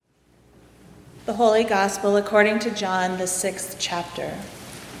The Holy Gospel according to John, the 6th chapter.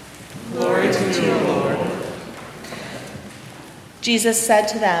 Glory to you, Lord. Jesus said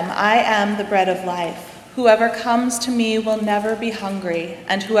to them, "I am the bread of life. Whoever comes to me will never be hungry,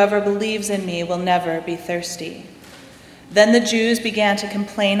 and whoever believes in me will never be thirsty." Then the Jews began to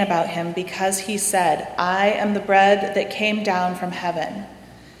complain about him because he said, "I am the bread that came down from heaven."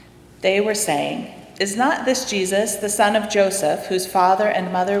 They were saying, "Is not this Jesus, the son of Joseph, whose father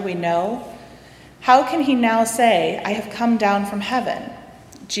and mother we know? How can he now say, 'I have come down from heaven'?"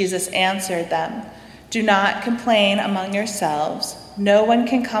 Jesus answered them, "Do not complain among yourselves. No one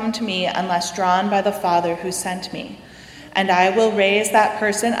can come to me unless drawn by the Father who sent me, and I will raise that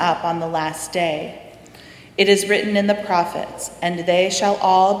person up on the last day. It is written in the prophets, and they shall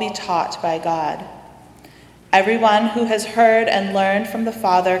all be taught by God. Everyone who has heard and learned from the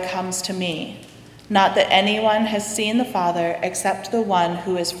Father comes to me. Not that anyone has seen the Father except the one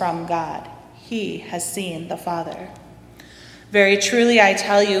who is from God. He has seen the Father. Very truly I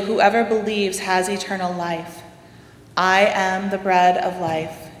tell you, whoever believes has eternal life. I am the bread of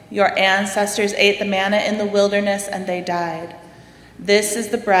life. Your ancestors ate the manna in the wilderness and they died. This is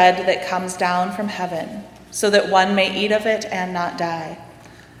the bread that comes down from heaven, so that one may eat of it and not die.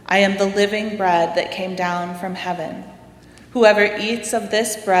 I am the living bread that came down from heaven. Whoever eats of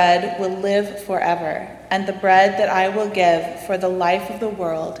this bread will live forever, and the bread that I will give for the life of the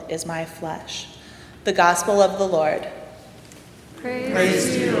world is my flesh." The Gospel of the Lord.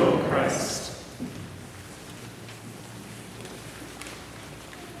 Praise to you, O Christ.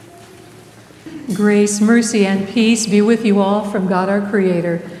 Grace, mercy, and peace be with you all from God our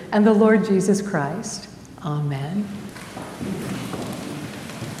Creator and the Lord Jesus Christ. Amen.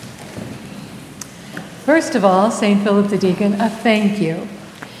 First of all, St. Philip the Deacon, a thank you.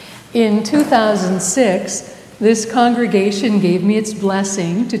 In 2006, this congregation gave me its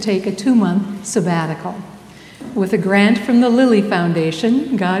blessing to take a 2-month sabbatical. With a grant from the Lilly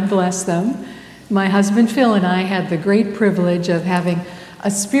Foundation, God bless them, my husband Phil and I had the great privilege of having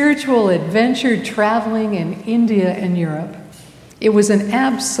a spiritual adventure traveling in India and Europe. It was an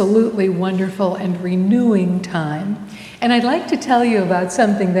absolutely wonderful and renewing time. And I'd like to tell you about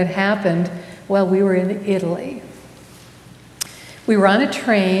something that happened while we were in Italy. We were on a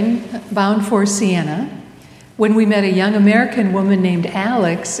train bound for Siena when we met a young American woman named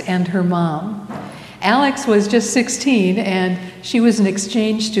Alex and her mom. Alex was just 16 and she was an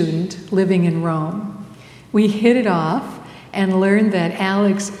exchange student living in Rome. We hit it off and learned that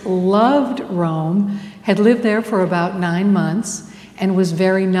Alex loved Rome, had lived there for about 9 months, and was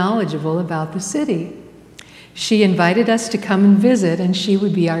very knowledgeable about the city. She invited us to come and visit, and she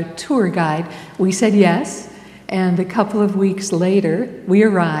would be our tour guide. We said yes, and a couple of weeks later, we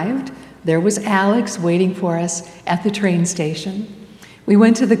arrived. There was Alex waiting for us at the train station. We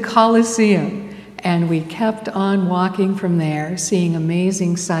went to the Colosseum, and we kept on walking from there, seeing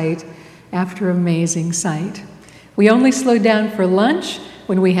amazing sight after amazing sight. We only slowed down for lunch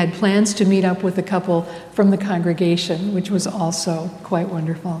when we had plans to meet up with a couple from the congregation, which was also quite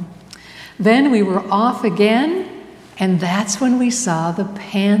wonderful. Then we were off again, and that's when we saw the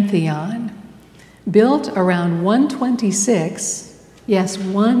Pantheon. Built around 126, yes,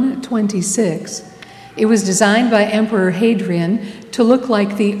 126, it was designed by Emperor Hadrian to look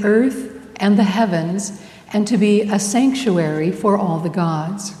like the earth and the heavens and to be a sanctuary for all the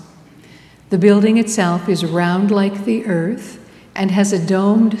gods. The building itself is round like the earth and has a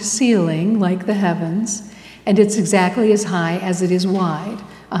domed ceiling like the heavens, and it's exactly as high as it is wide,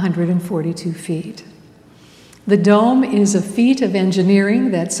 142 feet. The dome is a feat of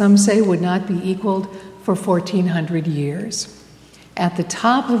engineering that some say would not be equaled for 1,400 years. At the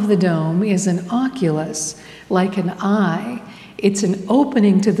top of the dome is an oculus, like an eye. It's an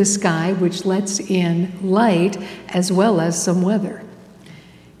opening to the sky which lets in light as well as some weather.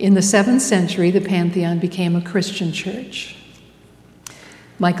 In the 7th century, the Pantheon became a Christian church.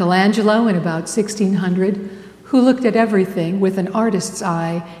 Michelangelo, in about 1600, who looked at everything with an artist's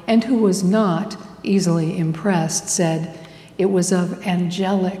eye and who was not easily impressed, said it was of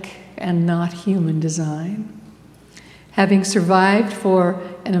angelic and not human design. Having survived for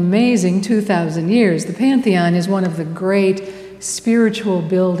an amazing 2,000 years, the Pantheon is one of the great spiritual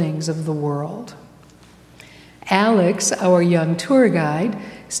buildings of the world. Alex, our young tour guide,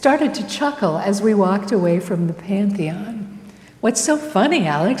 started to chuckle as we walked away from the Pantheon. "What's so funny,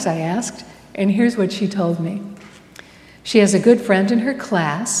 Alex?" I asked, and here's what she told me. She has a good friend in her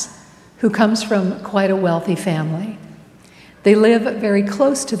class who comes from quite a wealthy family. They live very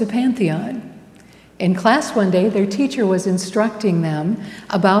close to the Pantheon. In class one day, their teacher was instructing them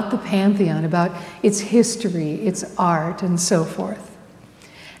about the Pantheon, about its history, its art, and so forth.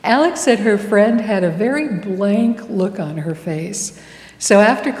 Alex said her friend had a very blank look on her face. So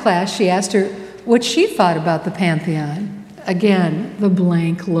after class, she asked her what she thought about the Pantheon. Again, the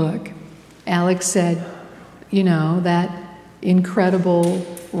blank look. Alex said, you know, that incredible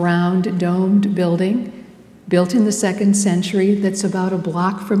round domed building built in the 2nd century that's about a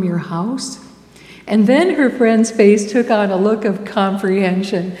block from your house. And then her friend's face took on a look of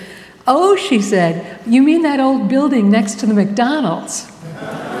comprehension. Oh, she said, you mean that old building next to the McDonald's?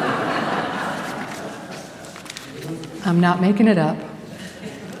 I'm not making it up.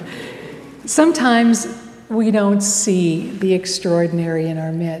 Sometimes we don't see the extraordinary in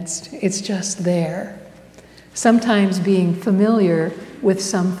our midst. It's just there. Sometimes being familiar with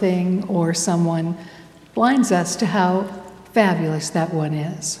something or someone blinds us to how fabulous that one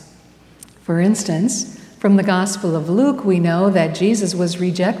is. For instance, from the Gospel of Luke, we know that Jesus was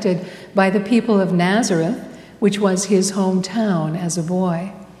rejected by the people of Nazareth, which was his hometown as a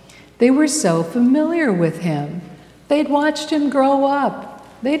boy. They were so familiar with him. They'd watched him grow up.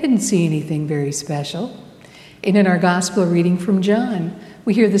 They didn't see anything very special. And in our Gospel reading from John,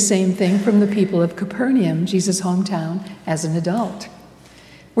 we hear the same thing from the people of Capernaum, Jesus' hometown, as an adult.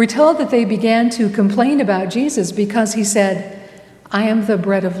 We're told that they began to complain about Jesus because he said, I am the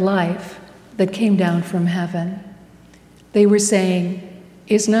bread of life that came down from heaven. They were saying,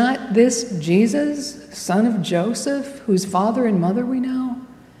 is not this Jesus, son of Joseph, whose father and mother we know?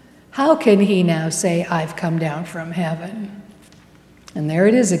 How can he now say, I've come down from heaven? And there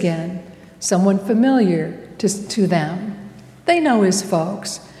it is again, someone familiar to them. They know his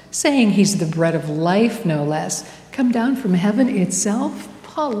folks, saying he's the bread of life, no less, come down from heaven itself?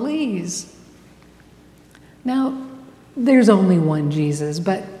 Please. Now, there's only one Jesus,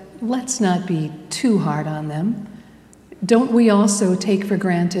 but let's not be too hard on them. Don't we also take for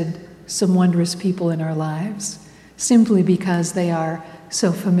granted some wondrous people in our lives, simply because they are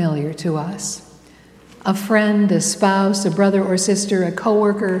so familiar to us? A friend, a spouse, a brother or sister, a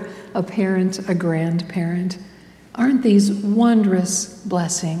coworker, a parent, a grandparent. Aren't these wondrous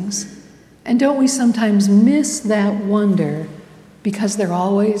blessings? And don't we sometimes miss that wonder because they're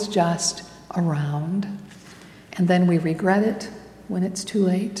always just around? And then we regret it when it's too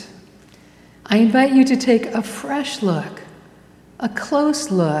late. I invite you to take a fresh look, a close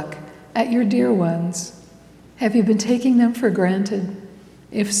look at your dear ones. Have you been taking them for granted?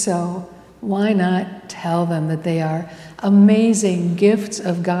 If so, why not tell them that they are amazing gifts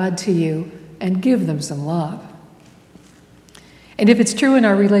of God to you and give them some love? And if it's true in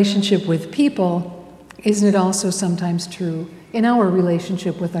our relationship with people, isn't it also sometimes true in our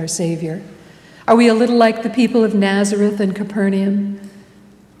relationship with our Savior? Are we a little like the people of Nazareth and Capernaum?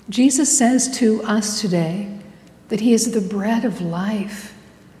 Jesus says to us today that he is the bread of life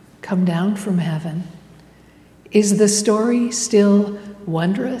come down from heaven. Is the story still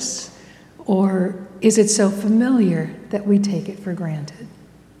wondrous, or is it so familiar that we take it for granted?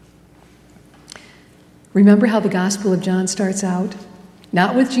 Remember how the Gospel of John starts out?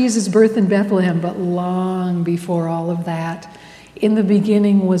 Not with Jesus' birth in Bethlehem, but long before all of that. In the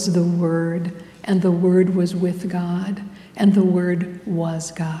beginning was the Word, and the Word was with God, and the Word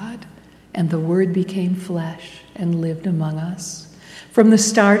was God, and the Word became flesh and lived among us. From the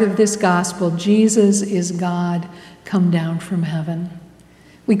start of this gospel, Jesus is God come down from heaven.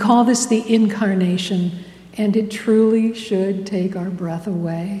 We call this the incarnation, and it truly should take our breath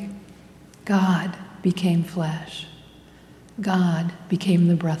away. God became flesh. God became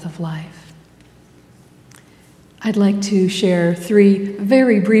the breath of life. I'd like to share 3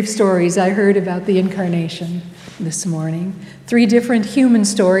 very brief stories I heard about the incarnation this morning. 3 different human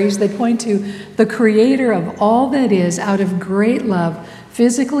stories that point to the creator of all that is, out of great love,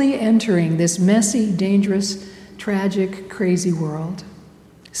 physically entering this messy, dangerous, tragic, crazy world,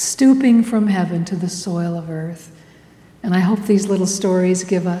 stooping from heaven to the soil of earth. And I hope these little stories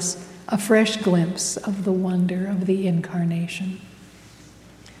give us a fresh glimpse of the wonder of the incarnation.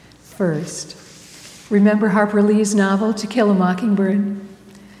 First, remember Harper Lee's novel, To Kill a Mockingbird?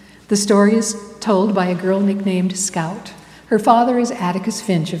 The story is told by a girl nicknamed Scout. Her father is Atticus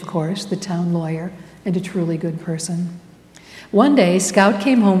Finch, of course, the town lawyer, and a truly good person. One day, Scout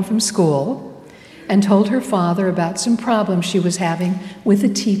came home from school and told her father about some problems she was having with a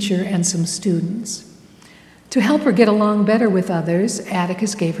teacher and some students. To help her get along better with others,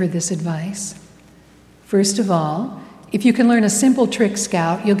 Atticus gave her this advice. First of all, if you can learn a simple trick,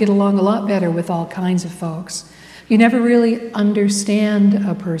 Scout, you'll get along a lot better with all kinds of folks. You never really understand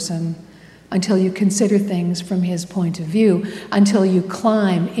a person until you consider things from his point of view, until you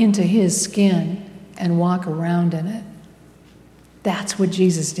climb into his skin and walk around in it. That's what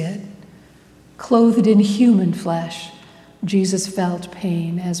Jesus did. Clothed in human flesh, Jesus felt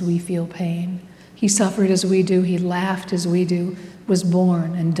pain as we feel pain. He suffered as we do. He laughed as we do, was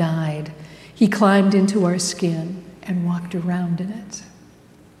born and died. He climbed into our skin and walked around in it.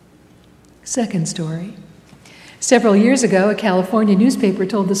 Second story. Several years ago, a California newspaper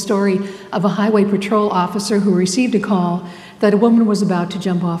told the story of a highway patrol officer who received a call that a woman was about to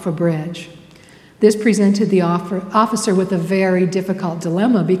jump off a bridge. This presented the officer with a very difficult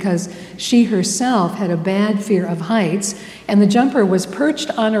dilemma because she herself had a bad fear of heights, and the jumper was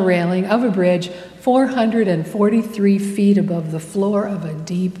perched on a railing of a bridge 443 feet above the floor of a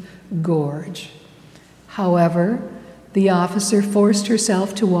deep gorge. However, the officer forced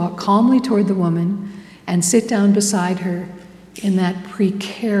herself to walk calmly toward the woman and sit down beside her in that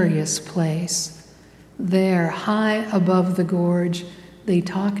precarious place. There, high above the gorge, they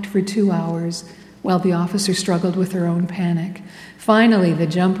talked for 2 hours while the officer struggled with her own panic. Finally, the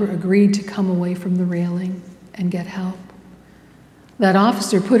jumper agreed to come away from the railing and get help. That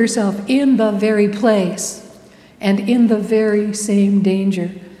officer put herself in the very place and in the very same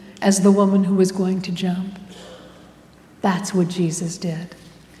danger as the woman who was going to jump. That's what Jesus did.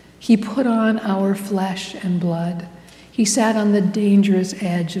 He put on our flesh and blood. He sat on the dangerous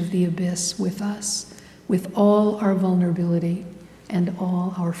edge of the abyss with us, with all our vulnerability and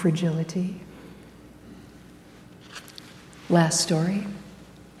all our fragility. Last story.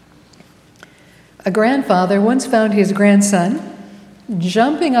 A grandfather once found his grandson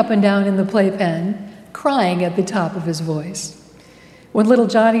jumping up and down in the playpen, crying at the top of his voice. When little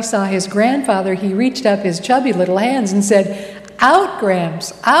Johnny saw his grandfather, he reached up his chubby little hands and said, "Out,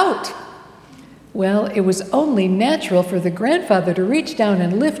 Gramps, out!" Well, it was only natural for the grandfather to reach down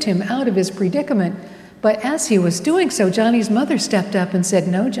and lift him out of his predicament. But as he was doing so, Johnny's mother stepped up and said,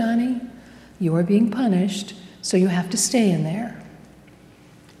 "No, Johnny, you are being punished, so you have to stay in there."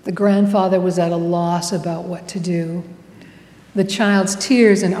 The grandfather was at a loss about what to do. The child's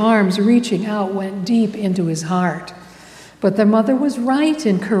tears and arms reaching out went deep into his heart. But the mother was right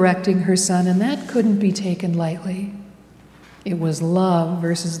in correcting her son, and that couldn't be taken lightly. It was love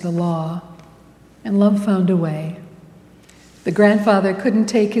versus the law, and love found a way. The grandfather couldn't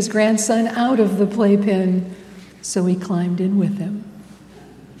take his grandson out of the playpen, so he climbed in with him.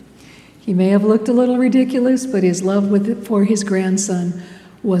 He may have looked a little ridiculous, but his love for his grandson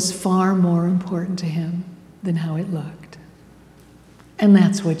was far more important to him than how it looked. And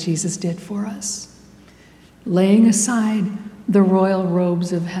that's what Jesus did for us. Laying aside the royal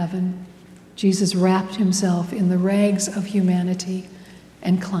robes of heaven, Jesus wrapped himself in the rags of humanity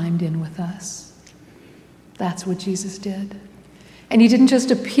and climbed in with us. That's what Jesus did. And he didn't just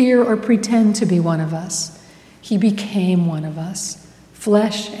appear or pretend to be one of us. He became one of us,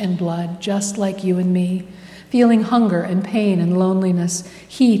 flesh and blood, just like you and me, feeling hunger and pain and loneliness,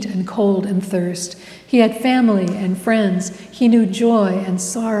 heat and cold and thirst. He had family and friends. He knew joy and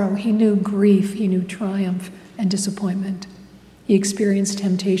sorrow. He knew grief. He knew triumph and disappointment. He experienced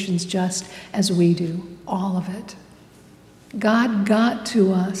temptations just as we do, all of it. God got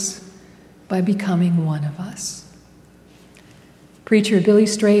to us by becoming one of us. Preacher Billy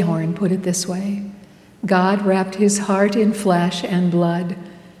Strayhorn put it this way: God wrapped his heart in flesh and blood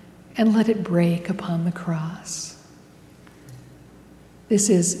and let it break upon the cross. This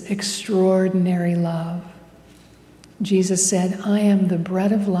is extraordinary love. Jesus said, "I am the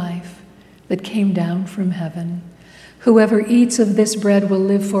bread of life that came down from heaven. Whoever eats of this bread will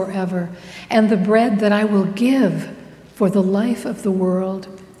live forever, and the bread that I will give for the life of the world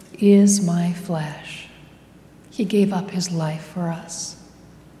is my flesh." He gave up his life for us.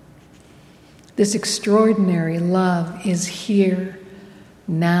 This extraordinary love is here,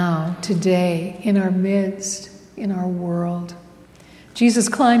 now, today, in our midst, in our world. Jesus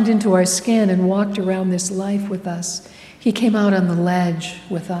climbed into our skin and walked around this life with us. He came out on the ledge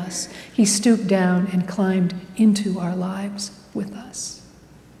with us. He stooped down and climbed into our lives with us.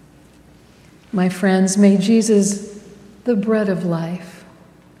 My friends, may Jesus, the bread of life,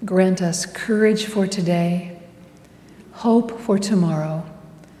 grant us courage for today, hope for tomorrow,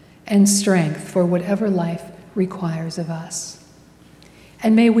 and strength for whatever life requires of us.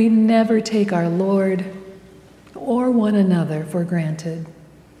 And may we never take our Lord or one another for granted,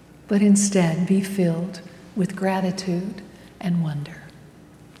 but instead be filled with gratitude and wonder.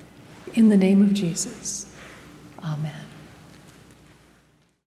 In the name of Jesus, amen.